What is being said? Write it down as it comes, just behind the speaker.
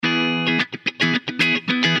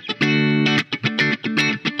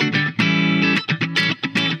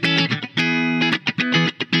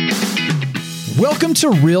Welcome to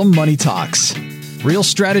Real Money Talks. Real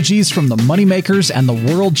strategies from the moneymakers and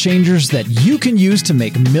the world changers that you can use to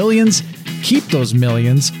make millions, keep those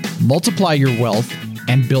millions, multiply your wealth,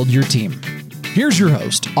 and build your team. Here's your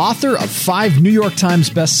host, author of 5 New York Times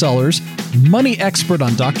bestsellers, money expert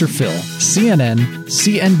on Dr. Phil, CNN,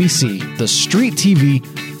 CNBC, The Street TV,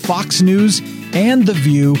 Fox News, and The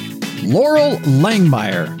View, Loral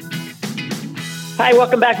Langemeier. Hi,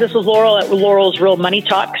 welcome back. This is Loral at Loral's Real Money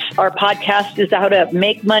Talks. Our podcast is how to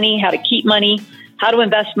make money, how to keep money, how to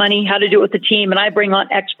invest money, how to do it with the team. And I bring on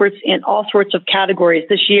experts in all sorts of categories.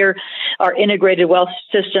 This year, our integrated wealth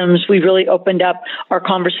systems, we really opened up our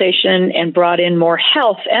conversation and brought in more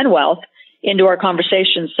health and wealth into our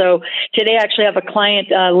conversation. So today I actually have a client,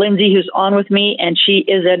 Lindsay, who's on with me, and she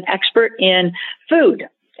is an expert in food,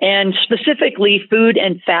 and specifically food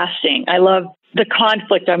and fasting. I love the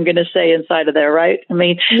conflict, I'm going to say, inside of there, right? I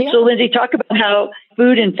mean, So Lindsay, talk about how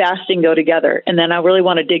food and fasting go together. And then I really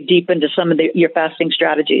want to dig deep into some of your fasting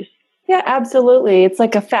strategies. Yeah, absolutely. It's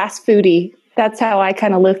like a fast foodie. That's how I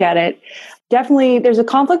kind of look at it. Definitely there's a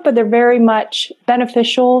conflict, but they're very much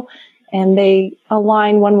beneficial and they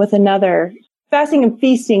align one with another. Fasting and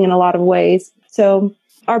feasting in a lot of ways. So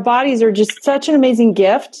our bodies are just such an amazing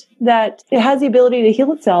gift that it has the ability to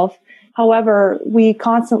heal itself. However, we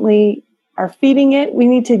constantly are feeding it. We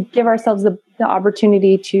need to give ourselves the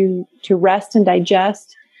opportunity to rest and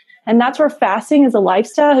digest. And that's where fasting as a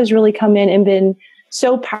lifestyle has really come in and been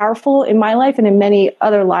so powerful in my life and in many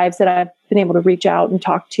other lives that I've been able to reach out and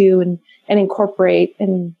talk to and incorporate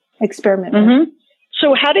and experiment with.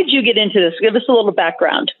 So how did you get into this? Give us a little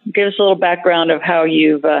background. Give us a little background of how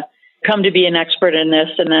you've come to be an expert in this,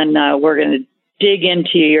 and then we're going to dig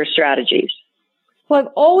into your strategies. Well,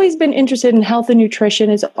 I've always been interested in health and nutrition.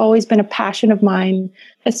 It's always been a passion of mine,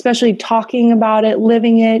 especially talking about it,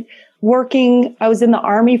 living it, working. I was in the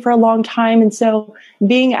Army for a long time. And so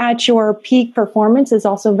being at your peak performance is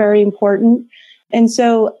also very important. And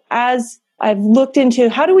so as I've looked into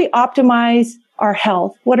how do we optimize our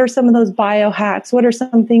health? What are some of those biohacks? What are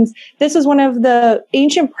some things? This is one of the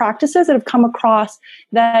ancient practices that have come across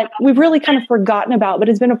that we've really kind of forgotten about, but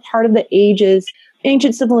has been a part of the ages.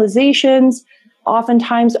 Ancient civilizations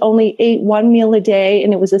oftentimes only ate one meal a day,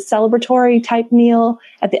 and it was a celebratory type meal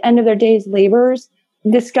at the end of their day's labors,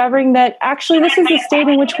 discovering that actually this is the state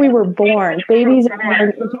in which we were born. Babies are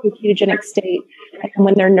born into a ketogenic state. And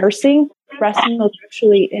when they're nursing, breast milk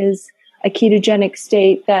actually is a ketogenic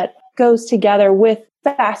state that goes together with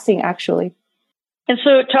fasting, actually. And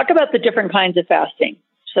so talk about the different kinds of fasting.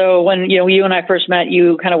 So when you and I first met,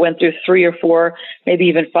 you kind of went through 3 or 4, maybe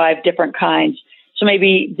even 5 different kinds. So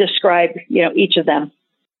maybe describe, each of them.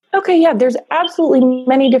 Okay, yeah, there's absolutely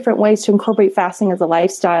many different ways to incorporate fasting as a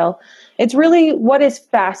lifestyle. It's really, what is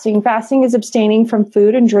fasting? Fasting is abstaining from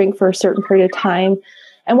food and drink for a certain period of time.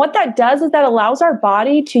 And what that does is that allows our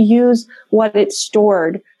body to use what it's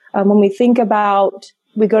stored. When we think about,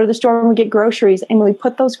 we go to the store and we get groceries, and when we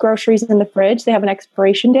put those groceries in the fridge, they have an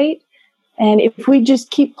expiration date. And if we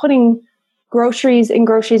just keep putting groceries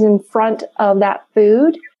in front of that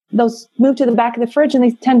food, those move to the back of the fridge and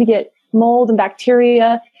they tend to get mold and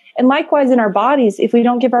bacteria. And likewise in our bodies, if we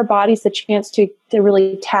don't give our bodies the chance to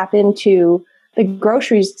really tap into the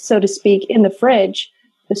groceries, so to speak, in the fridge,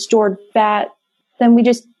 the stored fat, then we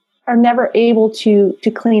just are never able to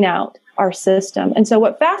clean out our system. And so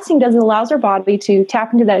what fasting does, it allows our body to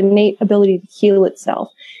tap into that innate ability to heal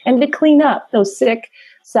itself and to clean up those sick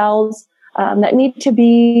cells that need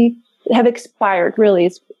to have expired,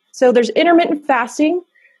 really. So there's intermittent fasting,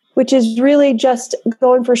 which is really just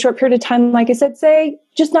going for a short period of time. Like I said, say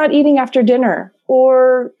just not eating after dinner,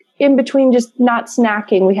 or in between just not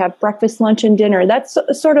snacking. We have breakfast, lunch, and dinner. That's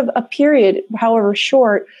sort of a period, however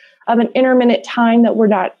short, of an intermittent time that we're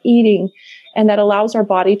not eating, and that allows our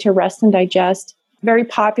body to rest and digest. Very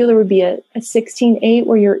popular would be a 16-8,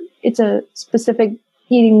 where it's a specific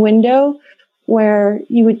eating window where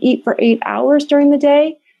you would eat for 8 hours during the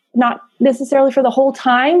day, not necessarily for the whole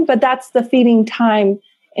time, but that's the feeding time.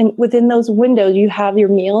 And within those windows, you have your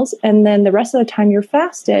meals, and then the rest of the time you're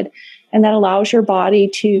fasted, and that allows your body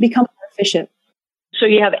to become more efficient. So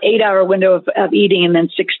you have 8-hour window of eating, and then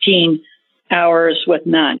 16 hours with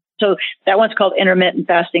none. So that one's called intermittent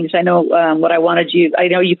fasting. So I know I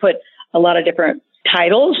know you put a lot of different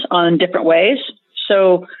titles on different ways.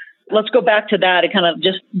 So let's go back to that and kind of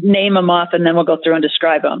just name them off, and then we'll go through and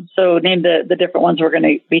describe them. So name the different ones we're going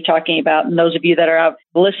to be talking about. And those of you that are out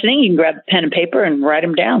listening, you can grab pen and paper and write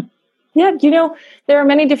them down. Yeah, there are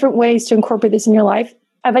many different ways to incorporate this in your life.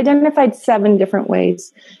 I've identified 7 different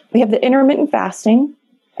ways. We have the intermittent fasting,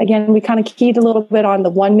 Again, we kind of keyed a little bit on the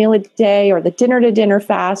 1 meal a day or the dinner to dinner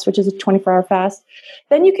fast, which is a 24-hour fast.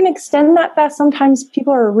 Then you can extend that fast. Sometimes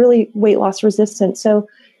people are really weight loss resistant. So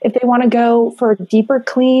if they want to go for a deeper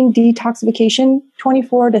clean detoxification,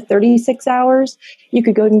 24 to 36 hours, you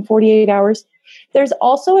could go in 48 hours. There's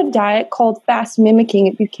also a diet called fast mimicking.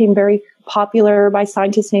 It became very popular by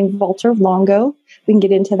scientists named Walter Longo. We can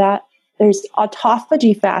get into that. There's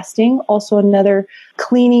autophagy fasting, also another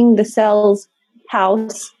cleaning the cells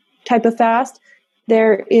house type of fast.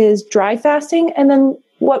 There is dry fasting. And then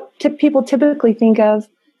what people typically think of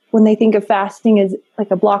when they think of fasting is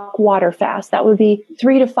like a block water fast. That would be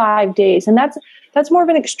 3 to 5 days. And that's more of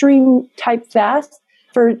an extreme type fast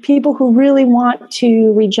for people who really want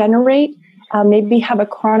to regenerate, maybe have a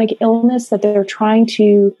chronic illness that they're trying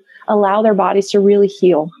to allow their bodies to really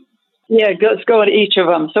heal. Yeah, let's go into each of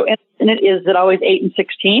them. So is it always 8 and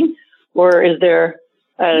 16, or is there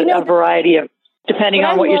a variety of, depending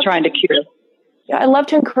on what you're trying to cure? Yeah, I love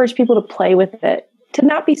to encourage people to play with it, to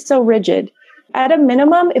not be so rigid. At a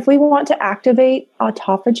minimum, if we want to activate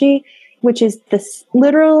autophagy, which is this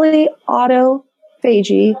literally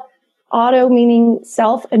autophagy, auto meaning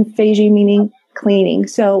self and phagy meaning cleaning.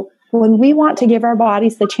 So when we want to give our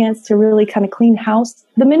bodies the chance to really kind of clean house,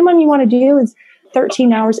 the minimum you want to do is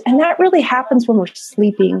 13 hours. And that really happens when we're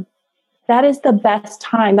sleeping. That is the best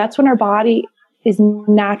time. That's when our body is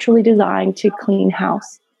naturally designed to clean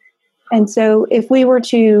house. And so if we were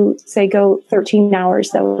to say go 13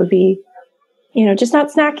 hours, that would be, just not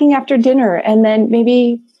snacking after dinner. And then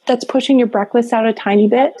maybe that's pushing your breakfast out a tiny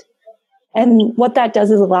bit. And what that does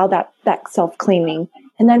is allow that self-cleaning.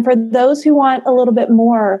 And then for those who want a little bit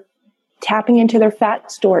more, tapping into their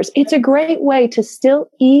fat stores, it's a great way to still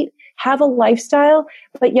eat, have a lifestyle,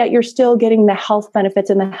 but yet you're still getting the health benefits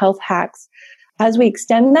and the health hacks. As we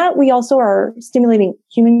extend that, we also are stimulating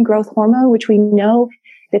human growth hormone, which we know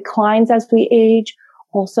declines as we age.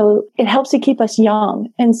 Also, it helps to keep us young.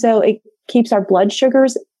 And so it keeps our blood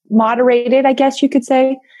sugars moderated, I guess you could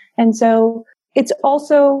say. And so it's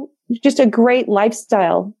also just a great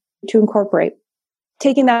lifestyle to incorporate.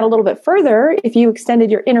 Taking that a little bit further, if you extended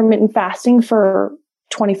your intermittent fasting for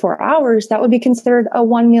 24 hours, that would be considered a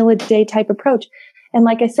 1 meal a day type approach. And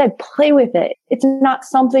like I said, play with it. It's not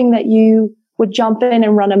something that you would jump in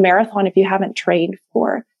and run a marathon if you haven't trained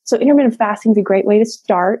for. So intermittent fasting is a great way to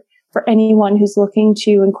start for anyone who's looking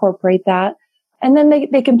to incorporate that. And then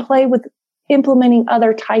they can play with implementing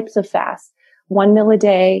other types of fasts. 1 meal a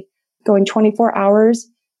day, going 24 hours.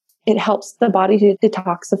 It helps the body to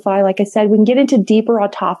detoxify. Like I said, we can get into deeper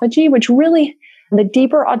autophagy, which really, the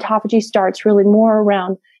deeper autophagy starts really more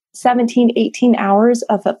around 17, 18 hours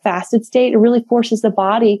of a fasted state. It really forces the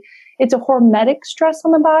body. It's a hormetic stress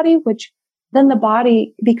on the body, which then the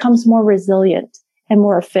body becomes more resilient and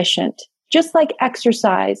more efficient. Just like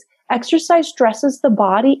exercise. Exercise stresses the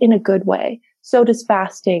body in a good way. So does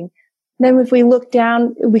fasting. Then if we look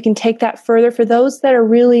down, we can take that further for those that are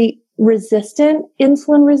really resistant,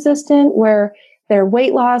 insulin resistant, where their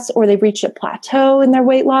weight loss or they've reached a plateau in their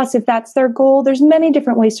weight loss. If that's their goal, there's many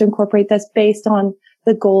different ways to incorporate this based on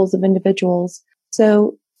the goals of individuals.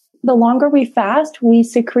 So the longer we fast, we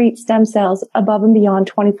secrete stem cells above and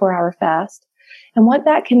beyond 24-hour fast. And what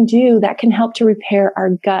that can do, that can help to repair our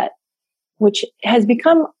gut, which has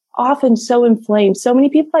become often so inflamed. So many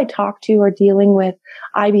people I talk to are dealing with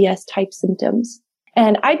IBS type symptoms.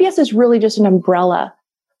 And IBS is really just an umbrella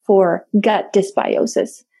for gut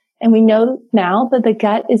dysbiosis. And we know now that the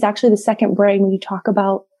gut is actually the second brain. When you talk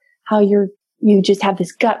about how you just have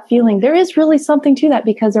this gut feeling, there is really something to that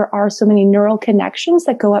because there are so many neural connections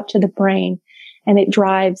that go up to the brain and it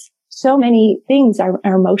drives so many things, our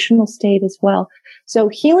emotional state as well. So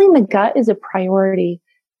healing the gut is a priority.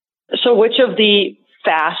 So which of the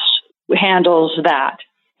fasts handles that?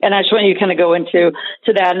 And I just want you to kind of go into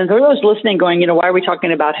that. And for those listening going, why are we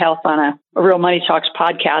talking about health on a Real Money Talks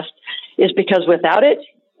podcast? Is because without it,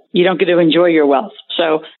 you don't get to enjoy your wealth.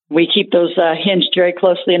 So we keep those hinged very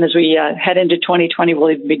closely. And as we head into 2020,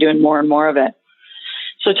 we'll even be doing more and more of it.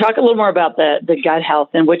 So talk a little more about the gut health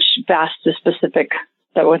and which fast is specific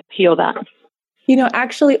that would heal that.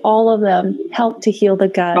 Actually all of them help to heal the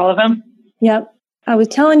gut. All of them? Yep. I was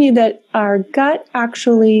telling you that our gut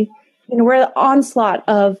actually, we're the onslaught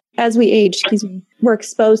of, as we age, we're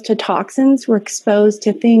exposed to toxins. We're exposed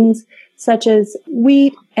to things such as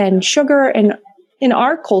wheat and sugar. And in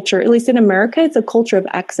our culture, at least in America, it's a culture of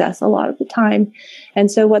excess a lot of the time.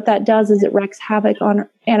 And so what that does is it wreaks havoc on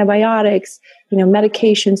antibiotics,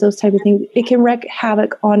 medications, those type of things. It can wreak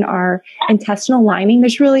havoc on our intestinal lining.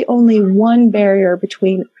 There's really only one barrier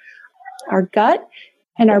between our gut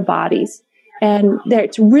and our bodies. And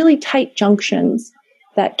it's really tight junctions.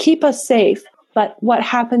 that keep us safe. But what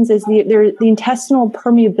happens is the intestinal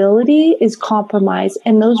permeability is compromised,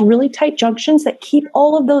 and those really tight junctions that keep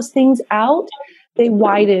all of those things out, they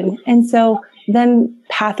widen. And so then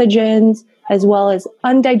pathogens, as well as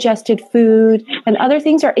undigested food and other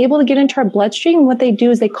things, are able to get into our bloodstream. What they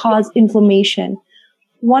do is they cause inflammation.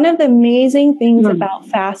 One of the amazing things about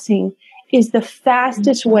fasting is the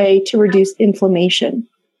fastest way to reduce inflammation.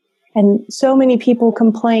 And so many people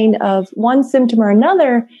complain of one symptom or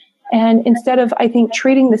another. And instead of, I think,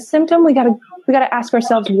 treating the symptom, we got to ask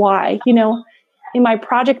ourselves why. You know, in my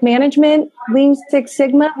project management, Lean Six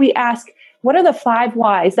Sigma, we ask, what are the 5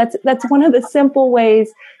 whys? That's one of the simple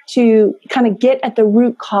ways to kind of get at the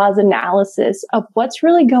root cause analysis of what's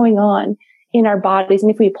really going on in our bodies.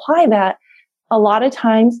 And if we apply that, a lot of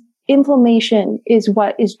times inflammation is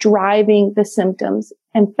what is driving the symptoms.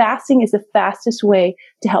 And fasting is the fastest way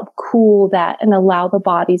to help cool that and allow the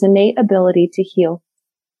body's innate ability to heal.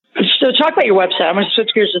 So talk about your website. I'm going to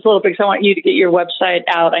switch gears just a little bit because I want you to get your website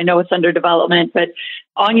out. I know it's under development, but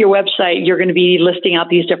on your website, you're going to be listing out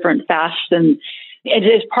these different fasts. And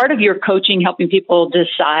is part of your coaching helping people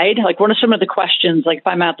decide, like, what are some of the questions, like if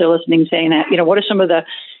I'm out there listening saying that, you know, what are some of the,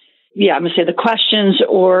 I'm going to say the questions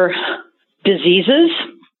or diseases,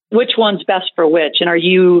 which one's best for which? And are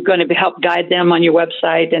you going to help guide them on your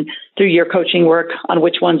website and through your coaching work on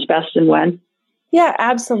which one's best and when? Yeah,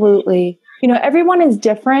 absolutely. You know, everyone is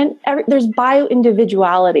different. There's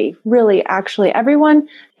bio-individuality, really, actually. Everyone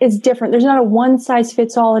is different. There's not a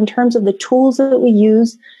one-size-fits-all in terms of the tools that we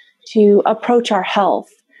use to approach our health.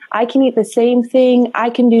 I can eat the same thing. I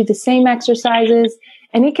can do the same exercises,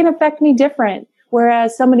 and it can affect me different.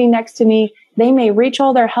 Whereas somebody next to me, they may reach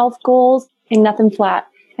all their health goals and nothing flat.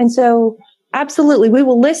 And so, absolutely, we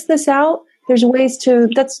will list this out. There's ways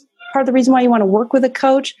that's part of the reason why you want to work with a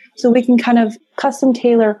coach, so we can kind of custom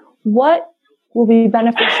tailor what will be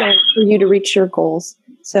beneficial for you to reach your goals.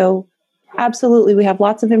 So absolutely, we have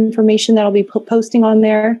lots of information that I'll be posting on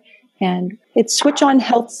there, and it's Switch On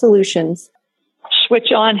Health Solutions.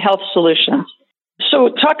 Switch On Health Solutions. So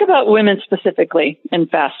talk about women specifically in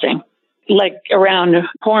fasting, like around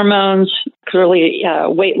hormones, clearly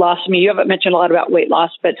weight loss. I mean, you haven't mentioned a lot about weight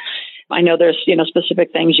loss, but I know there's,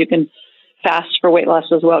 specific things you can fast for weight loss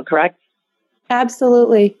as well, correct?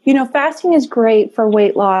 Absolutely. Fasting is great for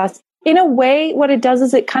weight loss. In a way, what it does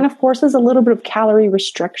is it kind of forces a little bit of calorie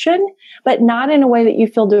restriction, but not in a way that you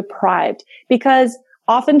feel deprived, because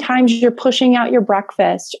oftentimes you're pushing out your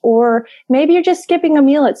breakfast, or maybe you're just skipping a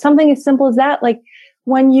meal. It's something as simple as that. Like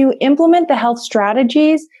when you implement the health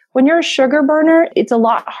strategies, when you're a sugar burner, it's a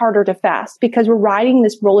lot harder to fast because we're riding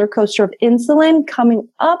this roller coaster of insulin coming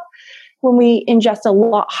up when we ingest a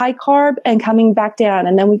lot high carb and coming back down.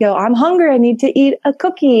 And then we go, I'm hungry. I need to eat a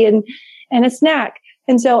cookie and a snack.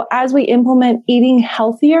 And so as we implement eating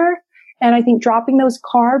healthier, and I think dropping those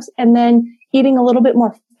carbs and then eating a little bit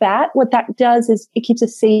more fat, what that does is it keeps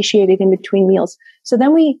us satiated in between meals. So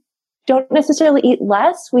then we don't necessarily eat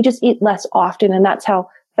less. We just eat less often. And that's how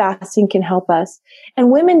fasting can help us.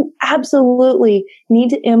 And women absolutely need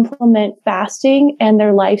to implement fasting and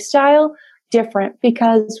their lifestyle different,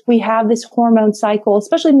 because we have this hormone cycle,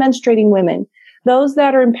 especially menstruating women. Those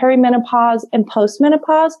that are in perimenopause and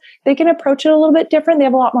postmenopause, they can approach it a little bit different. They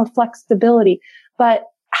have a lot more flexibility. But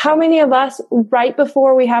how many of us right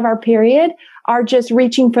before we have our period are just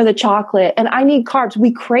reaching for the chocolate and I need carbs?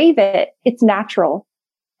 We crave it. It's natural.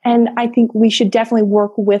 And I think we should definitely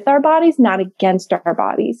work with our bodies, not against our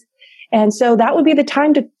bodies. And so that would be the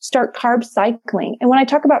time to start carb cycling. And when I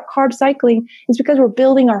talk about carb cycling, it's because we're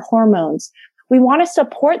building our hormones. We want to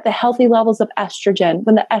support the healthy levels of estrogen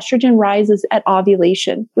when the estrogen rises at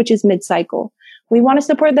ovulation, which is mid-cycle. We want to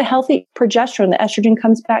support the healthy progesterone. The estrogen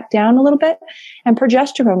comes back down a little bit and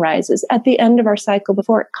progesterone rises at the end of our cycle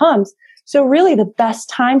before it comes. So really the best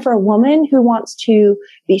time for a woman who wants to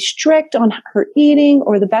be strict on her eating,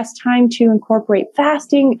 or the best time to incorporate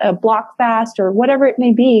fasting, a block fast or whatever it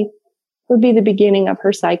may be, would be the beginning of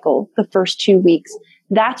her cycle, the first 2 weeks.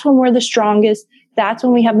 That's when we're the strongest. That's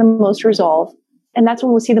when we have the most resolve. And that's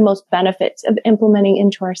when we'll see the most benefits of implementing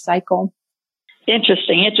into our cycle.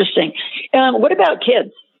 Interesting. What about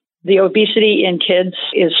kids? The obesity in kids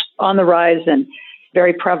is on the rise and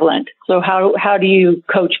very prevalent. So how do you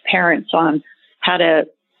coach parents on how to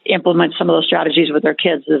implement some of those strategies with their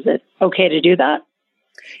kids? Is it okay to do that?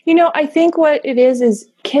 I think what it is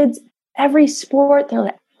kids, every sport, they're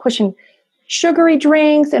like pushing sugary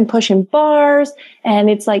drinks and pushing bars. And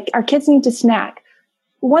it's like our kids need to snack.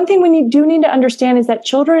 One thing we do need to understand is that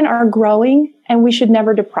children are growing and we should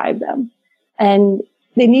never deprive them. And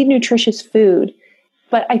they need nutritious food.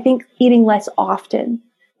 But I think eating less often.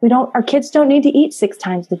 Our kids don't need to eat 6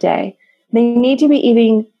 times a day. They need to be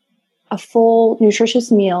eating a full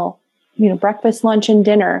nutritious meal, breakfast, lunch, and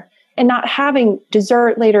dinner, and not having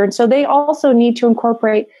dessert later. And so they also need to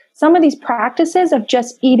incorporate some of these practices of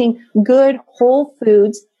just eating good whole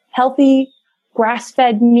foods, healthy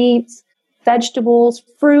grass-fed meats, vegetables,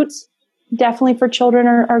 fruits, definitely for children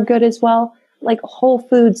are good as well, like whole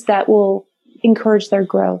foods that will encourage their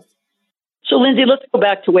growth. So, Lindsay, let's go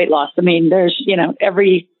back to weight loss. I mean, there's,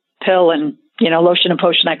 every pill and, lotion and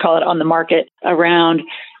potion, I call it, on the market around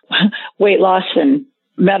weight loss and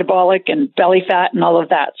metabolic and belly fat and all of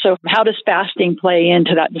that. So how does fasting play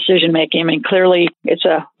into that decision making? I mean, clearly it's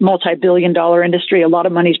a multi-billion-dollar industry. A lot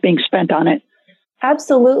of money is being spent on it.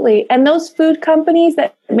 Absolutely. And those food companies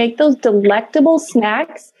that make those delectable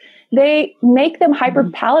snacks, they make them hyper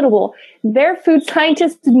palatable. Their food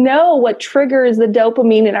scientists know what triggers the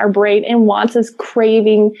dopamine in our brain and wants us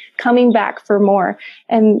craving, coming back for more.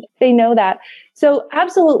 And they know that. So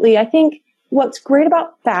absolutely. I think what's great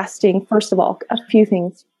about fasting, first of all, a few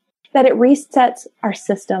things, that it resets our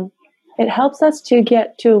system. It helps us to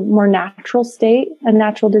get to a more natural state, a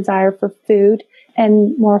natural desire for food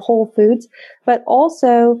and more whole foods. But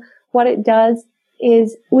also what it does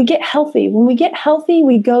is we get healthy. When we get healthy,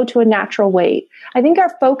 we go to a natural weight. I think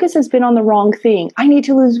our focus has been on the wrong thing. I need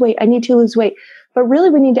to lose weight. I need to lose weight. But really,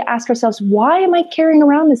 we need to ask ourselves, why am I carrying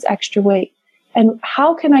around this extra weight? And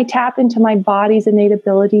how can I tap into my body's innate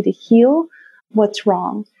ability to heal what's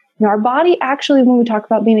wrong? And our body actually, when we talk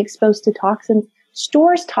about being exposed to toxins,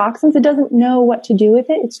 stores toxins. It doesn't know what to do with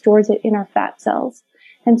it. It stores it in our fat cells.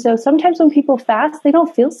 And so sometimes when people fast, they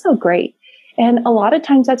don't feel so great. And a lot of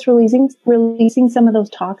times that's releasing some of those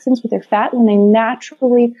toxins with their fat when they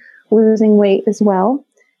naturally losing weight as well.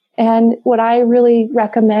 And what I really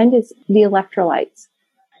recommend is the electrolytes.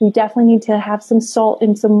 You definitely need to have some salt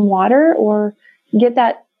in some water, or get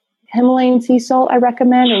that Himalayan sea salt I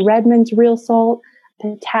recommend, or Redmond's real salt.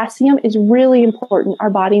 Potassium is really important. Our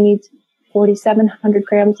body needs 4,700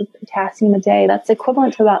 grams of potassium a day. That's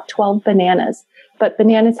equivalent to about 12 bananas. But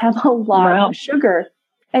bananas have a lot of sugar.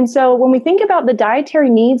 And so when we think about the dietary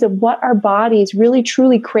needs of what our body is really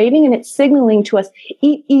truly craving, and it's signaling to us,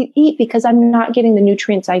 eat, eat, eat, because I'm not getting the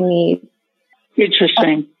nutrients I need.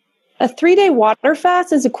 Interesting. A 3-day water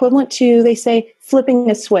fast is equivalent to, they say, flipping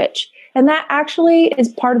a switch. And that actually is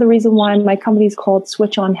part of the reason why my company is called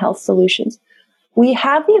Switch On Health Solutions. We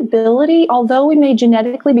have the ability, although we may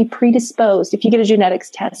genetically be predisposed, if you get a genetics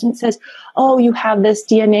test and it says, oh, you have this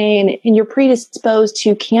DNA and you're predisposed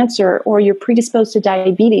to cancer, or you're predisposed to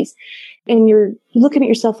diabetes, and you're looking at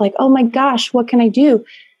yourself like, oh my gosh, what can I do?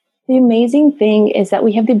 The amazing thing is that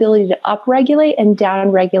we have the ability to upregulate and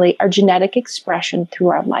downregulate our genetic expression through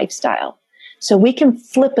our lifestyle. So we can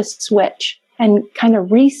flip a switch and kind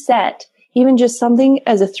of reset. Even just something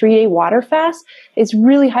as a 3-day water fast is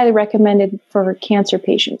really highly recommended for cancer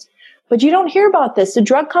patients. But you don't hear about this. The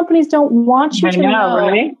drug companies don't want you to know,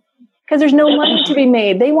 right? Because there's no money to be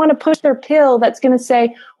made. They want to push their pill that's going to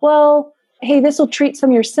say, well, hey, this will treat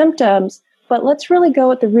some of your symptoms, but let's really go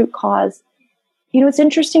at the root cause. It's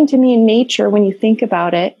interesting to me in nature, when you think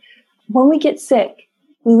about it, when we get sick,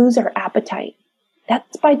 we lose our appetite.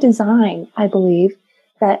 That's by design, I believe,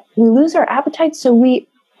 that we lose our appetite so we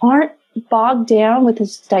aren't bogged down with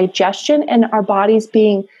this digestion and our bodies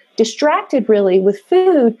being distracted really with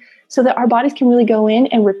food, so that our bodies can really go in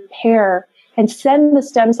and repair and send the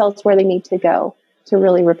stem cells where they need to go to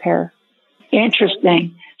really repair.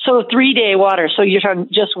 Interesting. So 3-day water. So you're talking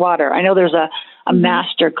just water. I know there's a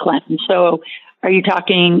master cleanse. So are you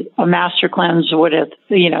talking a master cleanse with,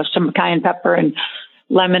 some cayenne pepper and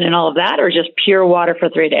lemon and all of that, or just pure water for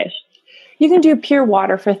 3 days? You can do pure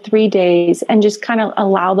water for 3 days and just kind of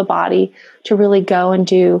allow the body to really go and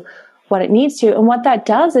do what it needs to. And what that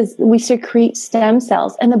does is we secrete stem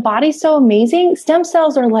cells. And the body's so amazing. Stem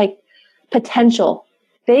cells are like potential.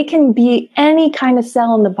 They can be any kind of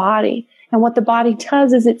cell in the body. And what the body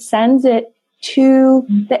does is it sends it to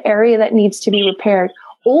the area that needs to be repaired.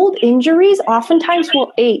 Old injuries oftentimes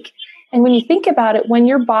will ache. And when you think about it, when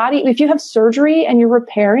your body, if you have surgery and you're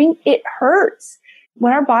repairing, it hurts.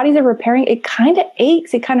 When our bodies are repairing, it kind of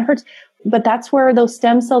aches, it kind of hurts, but that's where those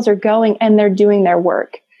stem cells are going and they're doing their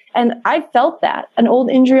work. And I felt that, an old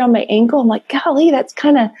injury on my ankle. I'm like, golly, that's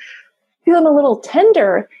kind of feeling a little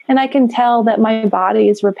tender. And I can tell that my body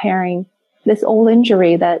is repairing this old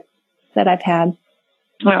injury that I've had.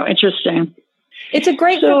 Wow, interesting. It's a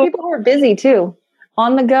great for people who are busy too.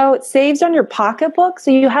 On the go, it saves on your pocketbook, so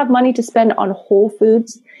you have money to spend on whole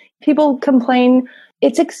foods. People complain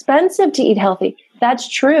it's expensive to eat healthy. That's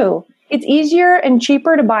true. It's easier and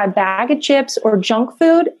cheaper to buy a bag of chips or junk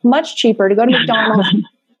food, much cheaper to go to McDonald's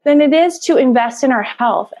than it is to invest in our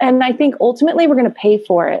health. And I think ultimately we're going to pay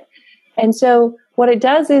for it. And so what it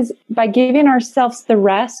does is by giving ourselves the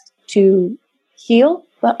rest to heal,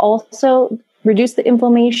 but also reduce the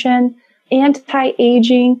inflammation,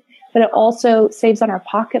 anti-aging, but it also saves on our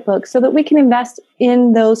pocketbook so that we can invest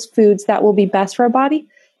in those foods that will be best for our body.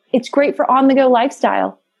 It's great for on-the-go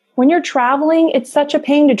lifestyle. When you're traveling, it's such a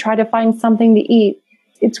pain to try to find something to eat.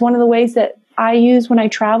 It's one of the ways that I use when I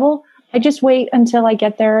travel. I just wait until I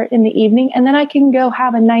get there in the evening, and then I can go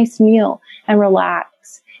have a nice meal and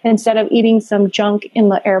relax instead of eating some junk in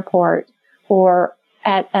the airport or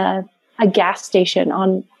at a gas station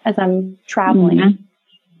as I'm traveling. Mm-hmm.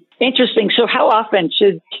 Interesting. So how often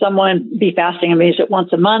should someone be fasting? I mean, is it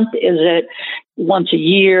once a month? Is it once a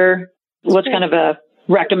year? What's kind of a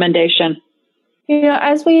recommendation?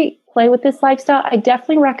 As we play with this lifestyle, I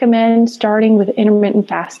definitely recommend starting with intermittent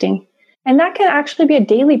fasting. And that can actually be a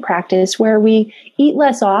daily practice where we eat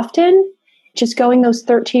less often, just going those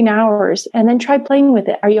 13 hours, and then try playing with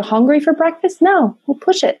it. Are you hungry for breakfast? No, we'll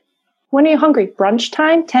push it. When are you hungry? Brunch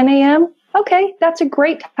time, 10 a.m.? Okay, that's a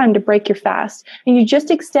great time to break your fast. And you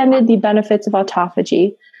just extended the benefits of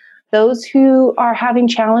autophagy. Those who are having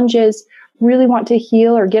challenges really want to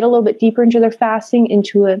heal or get a little bit deeper into their fasting,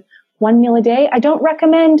 into a 1 meal a day. I don't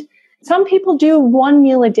recommend, some people do 1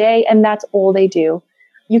 meal a day and that's all they do.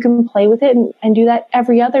 You can play with it and do that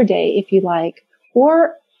every other day if you like.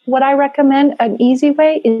 Or what I recommend, an easy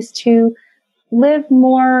way is to live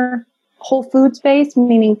more whole foods based,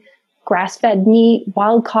 meaning grass-fed meat,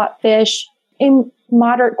 wild-caught fish in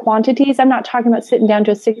moderate quantities. I'm not talking about sitting down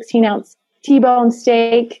to a 16-ounce T-bone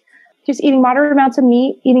steak, just eating moderate amounts of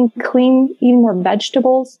meat, eating clean, eating more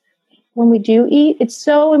vegetables. When we do eat, it's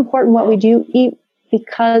so important what we do eat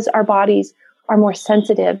because our bodies are more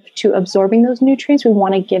sensitive to absorbing those nutrients. We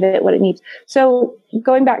want to give it what it needs. So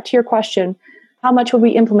going back to your question, how much would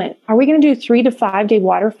we implement? Are we going to do 3 to 5 day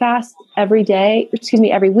water fast every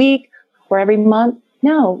week or every month?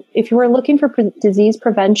 No. If you are looking for disease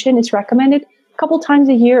prevention, it's recommended a couple times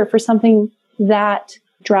a year for something that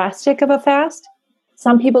drastic of a fast.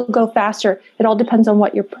 Some people go faster. It all depends on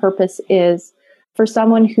what your purpose is. For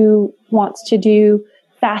someone who wants to do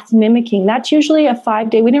fast mimicking, that's usually a 5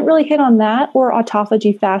 day. We didn't really hit on that, or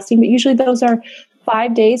autophagy fasting, but usually those are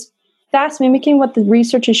 5 days. Fast mimicking, what the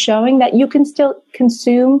research is showing, that you can still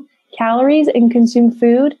consume calories and consume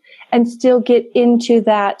food and still get into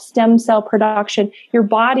that stem cell production. Your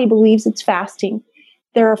body believes it's fasting.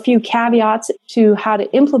 There are a few caveats to how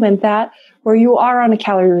to implement that where you are on a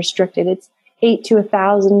calorie restricted. It's 8 to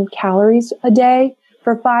 1,000 calories a day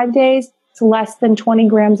for 5 days. It's less than 20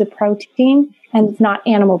 grams of protein, and it's not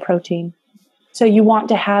animal protein. So you want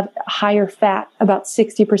to have higher fat, about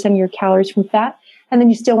 60% of your calories from fat. And then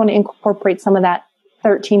you still want to incorporate some of that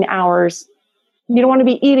 13 hours. You don't want to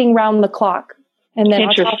be eating round the clock. And then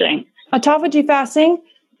interesting. Autophagy fasting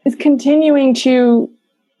is continuing to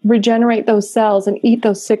regenerate those cells and eat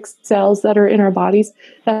those 6 cells that are in our bodies.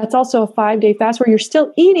 That's also a 5 day fast where you're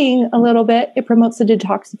still eating a little bit. It promotes the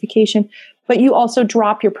detoxification, but you also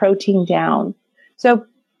drop your protein down. So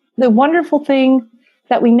the wonderful thing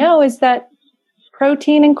that we know is that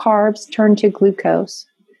protein and carbs turn to glucose,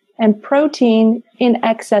 and protein in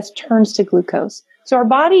excess turns to glucose. So our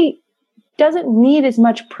body doesn't need as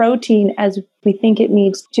much protein as we think it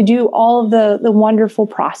needs to do all of the wonderful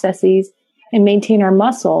processes and maintain our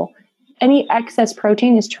muscle. Any excess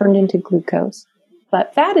protein is turned into glucose,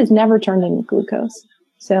 but fat is never turned into glucose.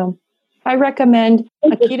 So I recommend a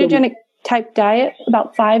ketogenic type diet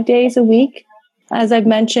about 5 days a week. As I've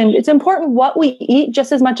mentioned, it's important what we eat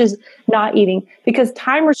just as much as not eating, because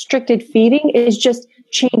time restricted feeding is just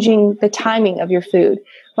changing the timing of your food.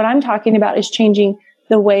 What I'm talking about is changing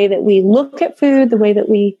the way that we look at food, the way that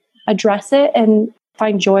we address it and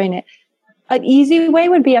find joy in it. An easy way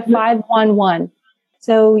would be a 5-1-1.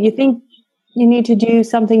 So you think you need to do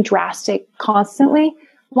something drastic constantly.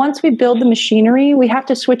 Once we build the machinery, we have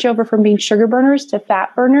to switch over from being sugar burners to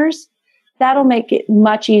fat burners. That'll make it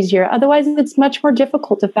much easier. Otherwise, it's much more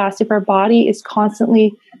difficult to fast if our body is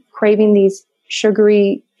constantly craving these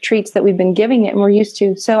sugary treats that we've been giving it and we're used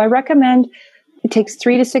to. So I recommend it takes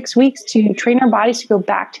 3 to 6 weeks to train our bodies to go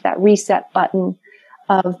back to that reset button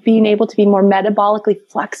of being able to be more metabolically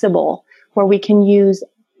flexible, where we can use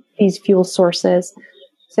these fuel sources.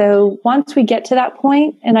 So once we get to that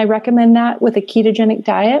point, and I recommend that with a ketogenic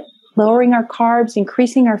diet, lowering our carbs,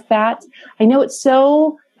 increasing our fats. I know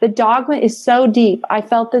the dogma is so deep. I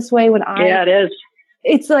felt this way when Yeah, it is.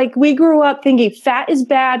 It's like we grew up thinking fat is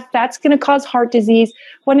bad, fat's going to cause heart disease,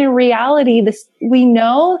 when in reality, we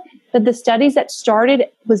know that the studies that started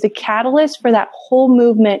was the catalyst for that whole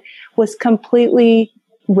movement was completely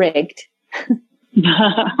rigged.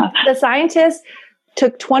 The scientist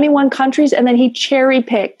took 21 countries and then he cherry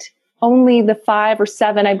picked only the 5 or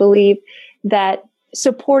 7, I believe, that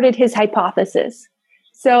supported his hypothesis.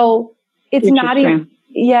 So it's not even,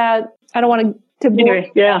 I don't want to bore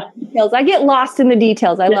details. I get lost in the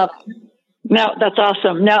details. I love it. No, that's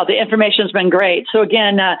awesome. No, the information's been great. So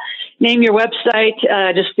again, name your website,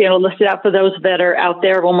 just, list it out for those that are out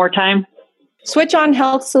there one more time. Switch On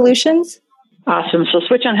Health Solutions. Awesome. So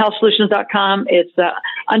switchonhealthsolutions.com. It's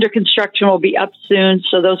under construction, will be up soon.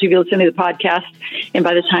 So those of you listening to the podcast, and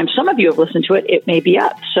by the time some of you have listened to it, it may be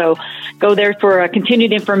up. So go there for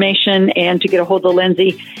continued information and to get a hold of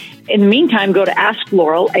Lindsay. In the meantime, go to Ask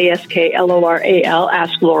Loral, ASKLORAL,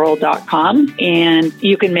 AskLoral.com, and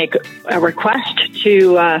you can make a request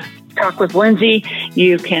to talk with Lindsay.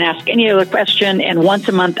 You can ask any other question, and once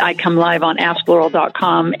a month I come live on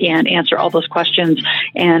AskLoral.com and answer all those questions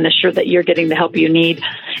and assure that you're getting the help you need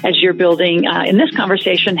as you're building, in this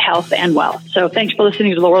conversation, health and wealth. So thanks for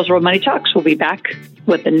listening to Loral's Real Money Talks. We'll be back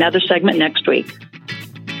with another segment next week.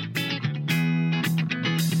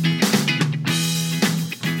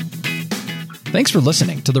 Thanks for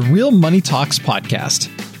listening to the Real Money Talks podcast.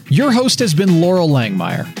 Your host has been Loral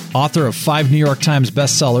Langemeier, author of 5 New York Times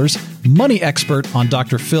bestsellers, money expert on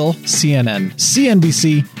Dr. Phil, CNN,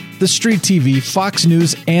 CNBC, The Street TV, Fox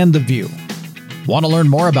News, and The View. Want to learn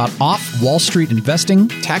more about off-Wall Street investing,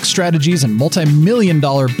 tax strategies, and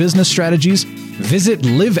multi-million-dollar business strategies? Visit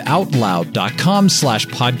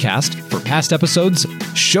liveoutloud.com/podcast for past episodes,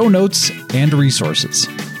 show notes, and resources.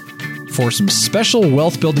 For some special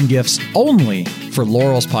wealth-building gifts only for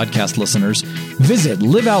Loral's podcast listeners, visit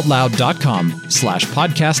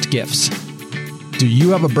liveoutloud.com/podcast gifts. Do you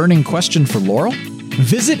have a burning question for Loral?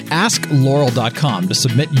 Visit askloral.com to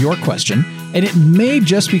submit your question, and it may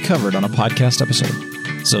just be covered on a podcast episode.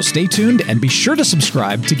 So stay tuned and be sure to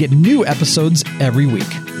subscribe to get new episodes every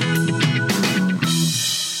week.